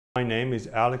My name is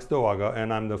Alex Doaga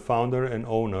and I'm the founder and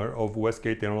owner of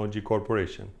Westgate Technology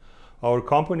Corporation. Our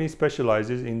company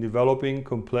specializes in developing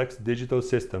complex digital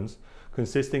systems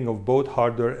consisting of both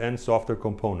hardware and software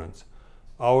components.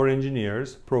 Our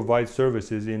engineers provide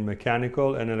services in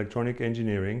mechanical and electronic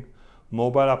engineering,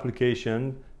 mobile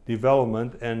application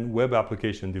development, and web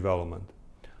application development.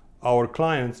 Our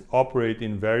clients operate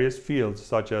in various fields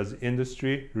such as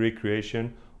industry,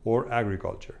 recreation, or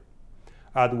agriculture.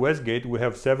 At Westgate, we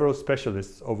have several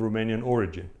specialists of Romanian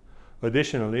origin.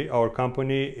 Additionally, our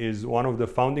company is one of the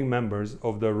founding members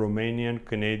of the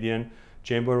Romanian-Canadian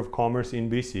Chamber of Commerce in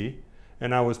BC,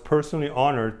 and I was personally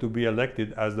honored to be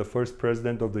elected as the first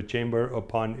president of the Chamber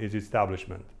upon its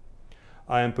establishment.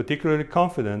 I am particularly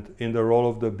confident in the role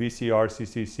of the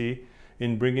BCRCCC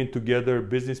in bringing together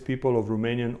business people of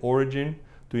Romanian origin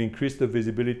to increase the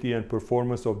visibility and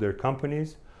performance of their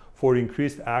companies, for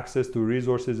increased access to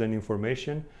resources and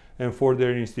information, and for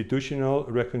their institutional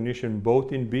recognition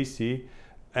both in BC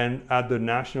and at the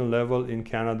national level in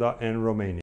Canada and Romania.